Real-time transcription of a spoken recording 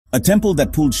A temple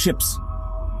that pulled ships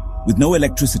with no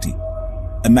electricity,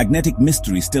 a magnetic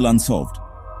mystery still unsolved.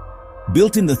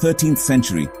 Built in the 13th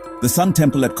century, the Sun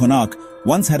Temple at Konark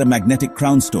once had a magnetic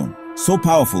crown stone, so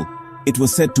powerful it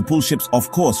was said to pull ships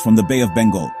off course from the Bay of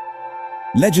Bengal.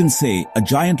 Legends say a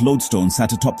giant lodestone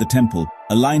sat atop the temple,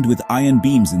 aligned with iron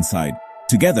beams inside.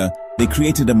 Together, they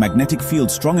created a magnetic field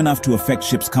strong enough to affect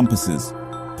ships' compasses.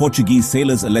 Portuguese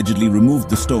sailors allegedly removed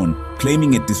the stone,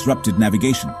 claiming it disrupted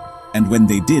navigation. And when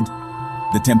they did,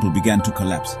 the temple began to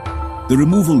collapse. The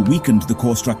removal weakened the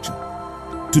core structure.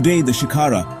 Today, the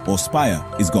shikara, or spire,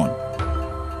 is gone.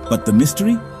 But the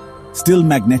mystery? Still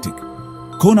magnetic.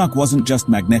 Konark wasn't just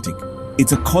magnetic.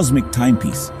 It's a cosmic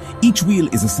timepiece. Each wheel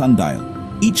is a sundial.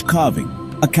 Each carving,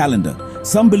 a calendar.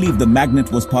 Some believe the magnet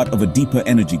was part of a deeper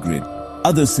energy grid.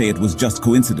 Others say it was just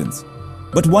coincidence.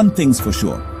 But one thing's for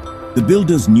sure. The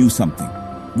builders knew something.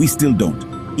 We still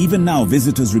don't. Even now,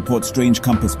 visitors report strange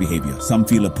compass behavior. Some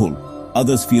feel a pull.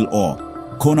 Others feel awe.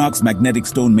 Konark's magnetic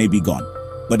stone may be gone,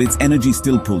 but its energy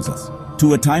still pulls us.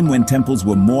 To a time when temples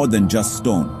were more than just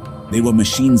stone. They were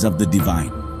machines of the divine.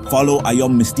 Follow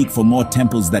Aayom Mystique for more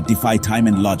temples that defy time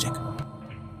and logic.